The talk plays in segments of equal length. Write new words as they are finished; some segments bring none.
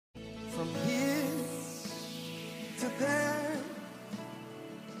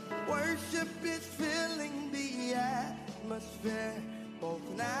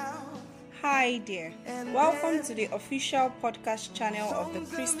Hi there. Welcome to the official podcast channel of the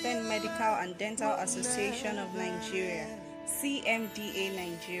Christian Medical and Dental Association of Nigeria, CMDA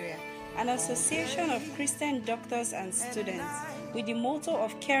Nigeria, an association of Christian doctors and students with the motto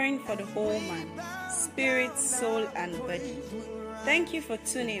of caring for the whole man, spirit, soul, and body. Thank you for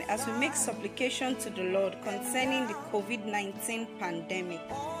tuning as we make supplication to the Lord concerning the COVID-19 pandemic.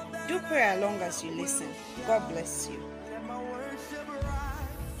 Do pray along as you listen. God bless you.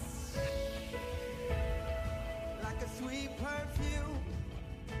 Sweet perfume,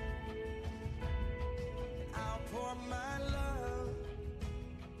 I'll pour my love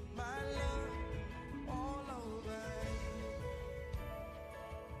all over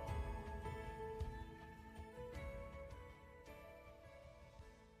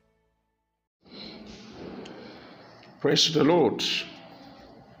you. Praise the Lord.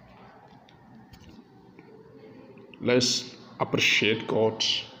 Let's appreciate God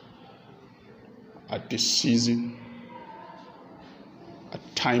at this season. A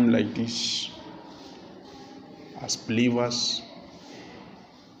time like this, as believers,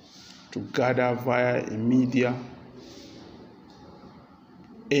 to gather via a media,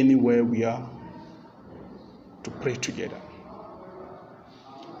 anywhere we are, to pray together.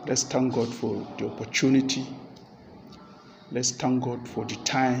 Let's thank God for the opportunity. Let's thank God for the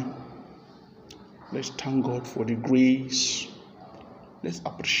time. Let's thank God for the grace. Let's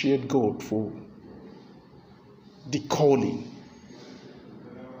appreciate God for the calling.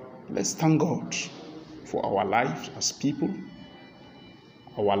 Let's thank God for our lives as people,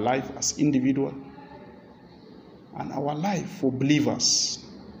 our life as individuals, and our life for believers.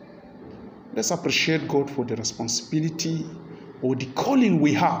 Let's appreciate God for the responsibility or the calling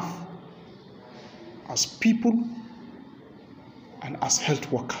we have as people and as health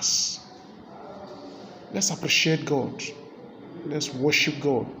workers. Let's appreciate God. Let's worship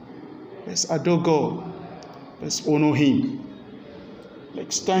God. Let's adore God. Let's honor Him.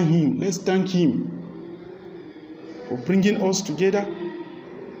 Let's thank Him for bringing us together,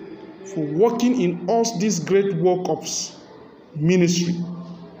 for working in us this great work of ministry.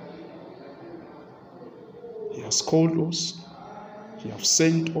 He has called us, He has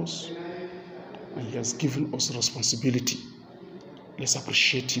sent us, and He has given us responsibility. Let's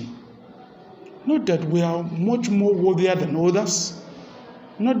appreciate Him. Not that we are much more worthier than others,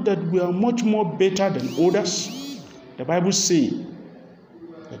 not that we are much more better than others. The Bible says,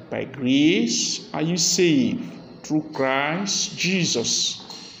 that by grace are you saved through Christ Jesus,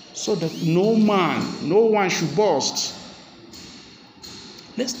 so that no one should boast.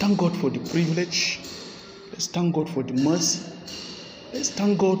 Let's thank God for the privilege. Let's thank God for the mercy. Let's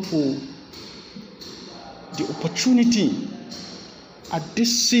thank God for the opportunity at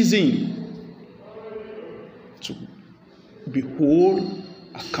this season to be whole,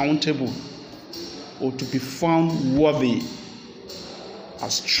 accountable, or to be found worthy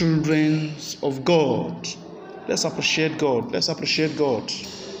as children of God. Let's appreciate God. Let's appreciate God.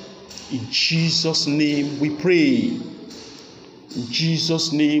 In Jesus' name we pray. In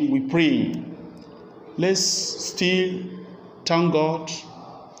Jesus' name we pray. Let's still thank God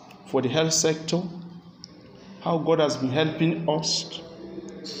for the health sector, how God has been helping us,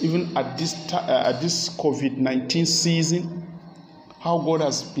 even at this COVID-19 season, how God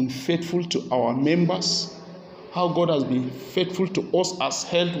has been faithful to our members, how God has been faithful to us as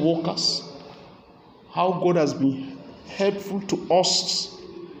health workers, how God has been helpful to us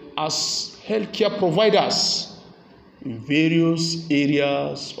as healthcare providers in various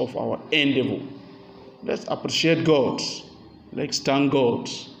areas of our endeavor. Let's appreciate God. Let's thank God.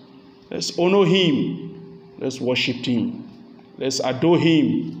 Let's honor Him. Let's worship Him. Let's adore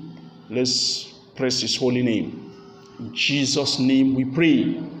Him. Let's praise His holy name. In Jesus' name we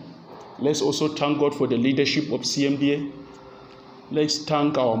pray. Let's also thank God for the leadership of CMDA. Let's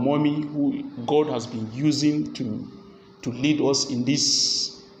thank our mommy who God has been using to lead us in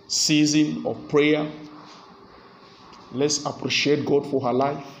this season of prayer. Let's appreciate God for her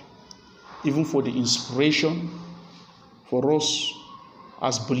life, even for the inspiration for us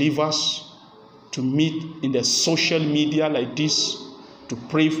as believers to meet in the social media like this to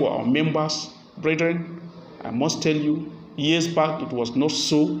pray for our members. Brethren, I must tell you, years back it was not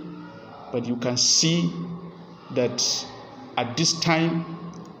so. But you can see that at this time,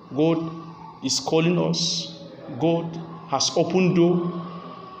 God is calling us. God has opened door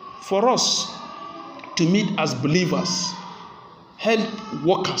for us to meet as believers, health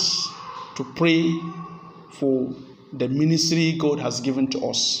workers, to pray for the ministry God has given to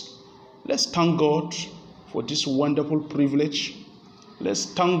us. Let's thank God for this wonderful privilege. Let's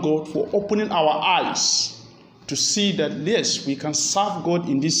thank God for opening our eyes to see that, yes, we can serve God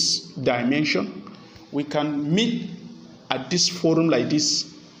in this dimension. We can meet at this forum like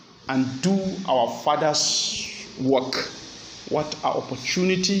this and do our Father's work. What an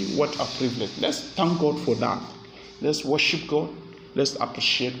opportunity, what a privilege. Let's thank God for that. Let's worship God. Let's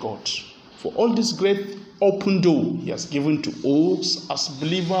appreciate God for all this great open door He has given to us as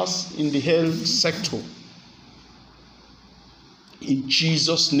believers in the health sector. In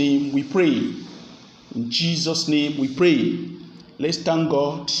Jesus' name we pray. In Jesus' name we pray. Let's thank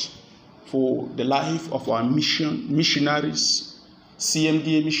God for the life of our missionaries,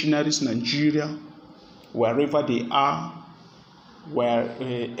 CMDA missionaries, Nigeria, wherever they are,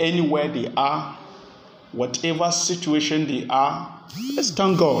 anywhere they are, whatever situation they are. Let's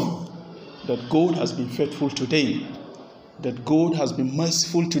thank God that God has been faithful today, that God has been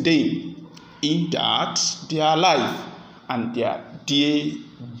merciful today, in that they are alive and they are there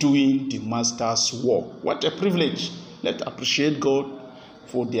doing the Master's work. What a privilege. Let's appreciate God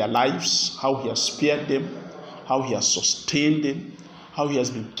for their lives, how He has spared them, how He has sustained them, how He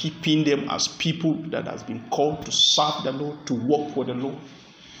has been keeping them as people that has been called to serve the Lord, to work for the Lord,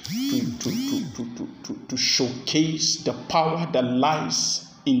 to showcase the power that lies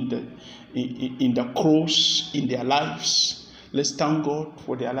in the cross in their lives. Let's thank God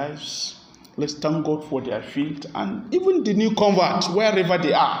for their lives. Let's thank God for their field, and even the new converts, wherever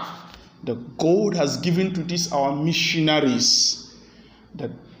they are, that God has given to these our missionaries.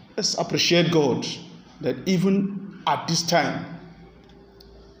 That let's appreciate God that even at this time,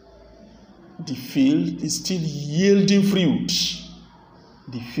 the field is still yielding fruit.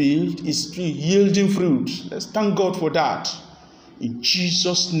 The field is still yielding fruit. Let's thank God for that. In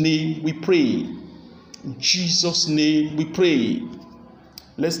Jesus' name we pray. In Jesus' name we pray.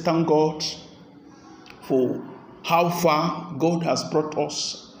 Let's thank God for how far God has brought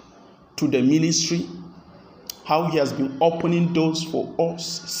us to the ministry, how He has been opening doors for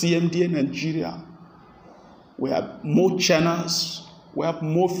us, CMDA Nigeria. We have more channels, we have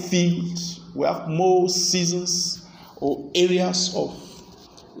more fields, we have more seasons or areas of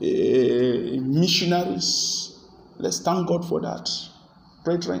missionaries. Let's thank God for that.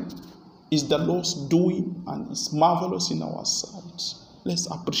 Brethren, it's the Lord's doing and it's marvelous in our sight. Let's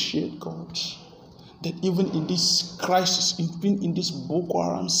appreciate God. That even in this crisis, even in this Boko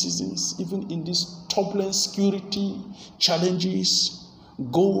Haram seasons, even in this turbulent security challenges,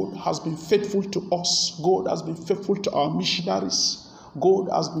 God has been faithful to us. God has been faithful to our missionaries. God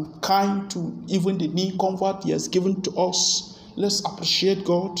has been kind to even the new convert He has given to us. Let's appreciate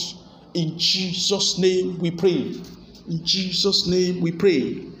God. In Jesus' name we pray. In Jesus' name we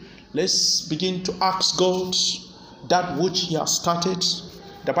pray. Let's begin to ask God that which He has started.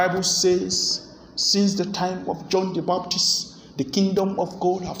 The Bible says, since the time of John the Baptist, the kingdom of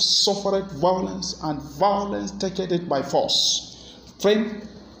God have suffered violence, and violence taketh it by force. Friend,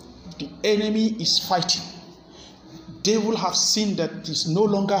 the enemy is fighting. Devil have seen that he's no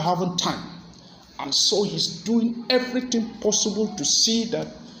longer having time, and so he's doing everything possible to see that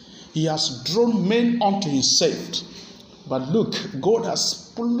he has drawn men unto himself. But look, God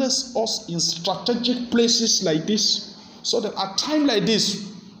has placed us in strategic places like this, so that at time like this,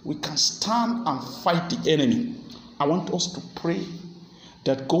 we can stand and fight the enemy. I want us to pray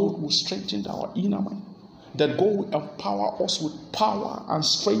that God will strengthen our inner man, that God will empower us with power and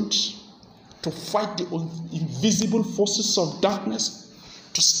strength to fight the invisible forces of darkness,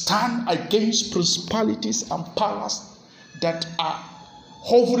 to stand against principalities and powers that are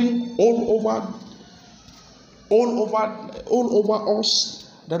hovering all over us,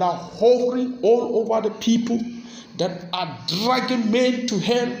 that are hovering all over the people, that are dragging men to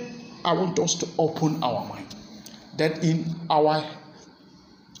hell. I want us to open our mind that in our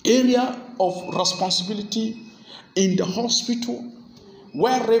area of responsibility, in the hospital,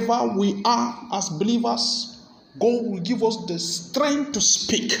 wherever we are as believers, God will give us the strength to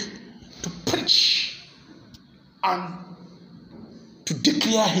speak, to preach, and to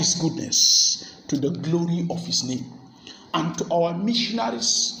declare His goodness to the glory of His name. And to our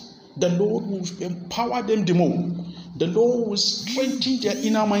missionaries, the Lord will empower them the more. The Lord will strengthen their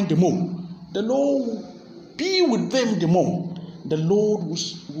inner mind the more. The Lord will be with them the more. The Lord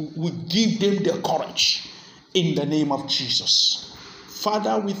will give them the courage in the name of Jesus.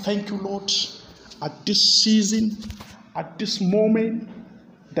 Father, we thank you, Lord, at this season, at this moment,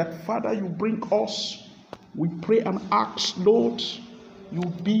 that Father, you bring us. We pray and ask, Lord, you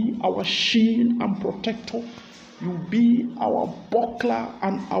be our shield and protector. You be our buckler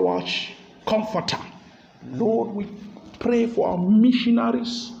and our comforter. Lord, we pray for our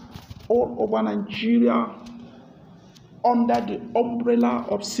missionaries all over Nigeria under the umbrella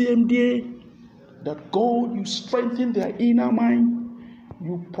of CMDA. that God, you strengthen their inner mind,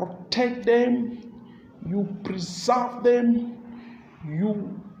 you protect them, you preserve them,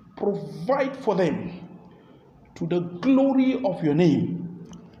 you provide for them to the glory of your name,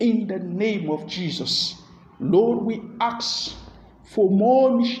 in the name of Jesus. Lord, we ask for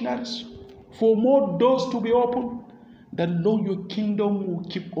more missionaries, for more doors to be opened, that Lord, your kingdom will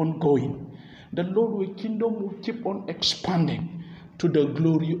keep on going. The Lord, your kingdom will keep on expanding to the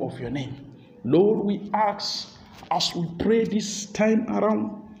glory of your name. Lord, we ask as we pray this time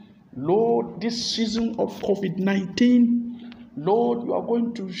around, Lord, this season of COVID-19, Lord, you are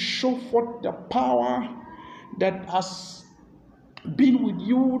going to show forth the power that has been with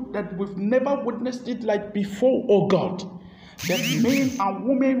you, that we've never witnessed it like before, oh God. That men and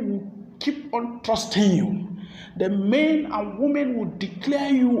women will keep on trusting you. The men and women will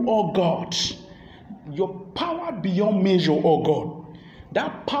declare you, oh God, your power beyond measure, oh God.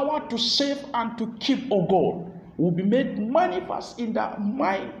 That power to save and to keep, oh God, will be made manifest in the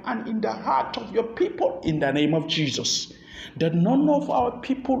mind and in the heart of your people in the name of Jesus. That none of our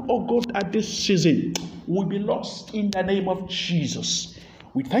people, oh God, at this season will be lost in the name of Jesus.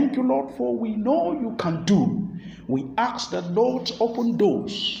 We thank you, Lord, for we know you can do. We ask that, Lord, open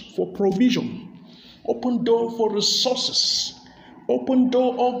doors for provision, open door for resources, open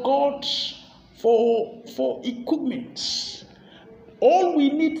door, oh God, for equipment. All we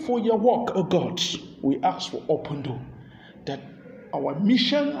need for your work, oh God, we ask for open door, that our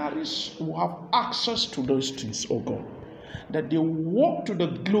missionaries will have access to those things, oh God, that they will walk to the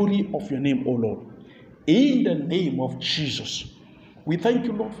glory of your name, oh Lord, in the name of Jesus. We thank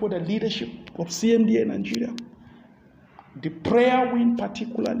you, Lord, for the leadership of CMDA Nigeria, the prayer wing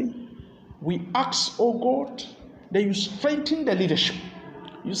particularly. We ask, oh God, that you strengthen the leadership,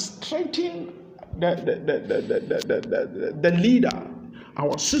 you strengthen the leader,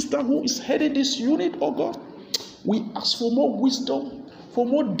 our sister who is heading this unit, oh God. We ask for more wisdom, for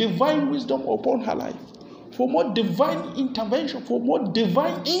more divine wisdom upon her life, for more divine intervention, for more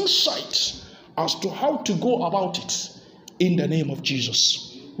divine insight as to how to go about it in the name of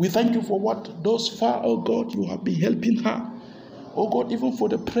Jesus. We thank you for what thus far, oh God, you have been helping her. Oh God, even for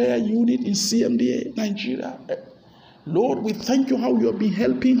the prayer unit in CMDA Nigeria. Lord, we thank you how you have been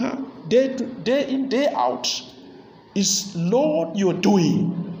helping her day in, day out. Is, Lord, you're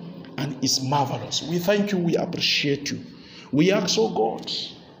doing, and it's marvelous. We thank you, we appreciate you. We ask, oh God,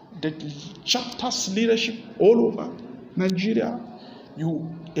 that chapters leadership all over Nigeria, you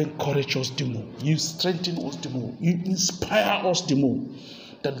encourage us the more, you strengthen us the more, you inspire us the more.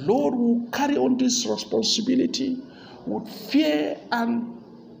 The Lord will carry on this responsibility with fear and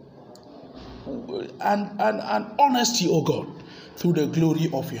honesty, oh God, through the glory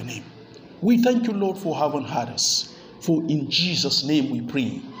of your name. We thank you, Lord, for having heard us. For in Jesus' name we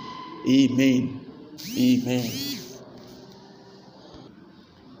pray. Amen. Amen.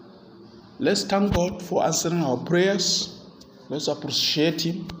 Let's thank God for answering our prayers. Let's appreciate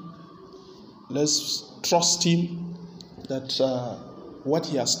Him. Let's trust Him that what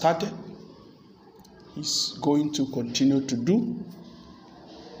He has started, He's going to continue to do.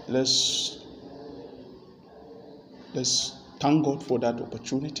 Let's thank God for that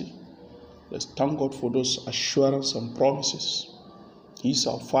opportunity. Let's thank God for those assurances and promises. He's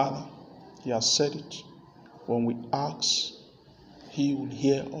our Father. He has said it. When we ask, He will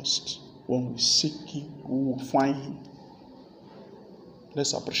hear us. When we seek Him, we will find Him.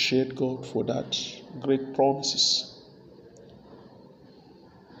 Let's appreciate God for that great promises.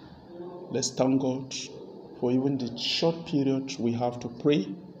 Let's thank God for even the short period we have to pray.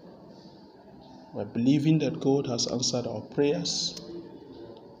 We're believing that God has answered our prayers,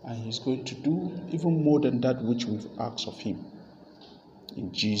 and He's going to do even more than that which we've asked of Him.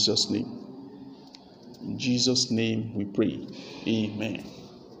 In Jesus' name. In Jesus' name we pray. Amen.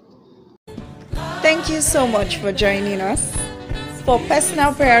 Thank you so much for joining us. For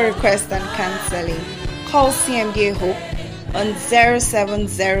personal prayer requests and counseling, call CMDA Hope on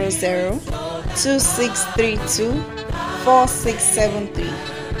 0700-2632-4673.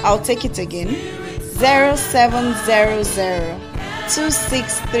 I'll take it again.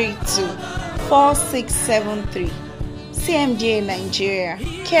 0700-2632-4673. CMDA Nigeria,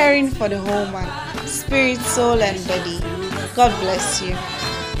 caring for the whole man, spirit, soul, and body. God bless you.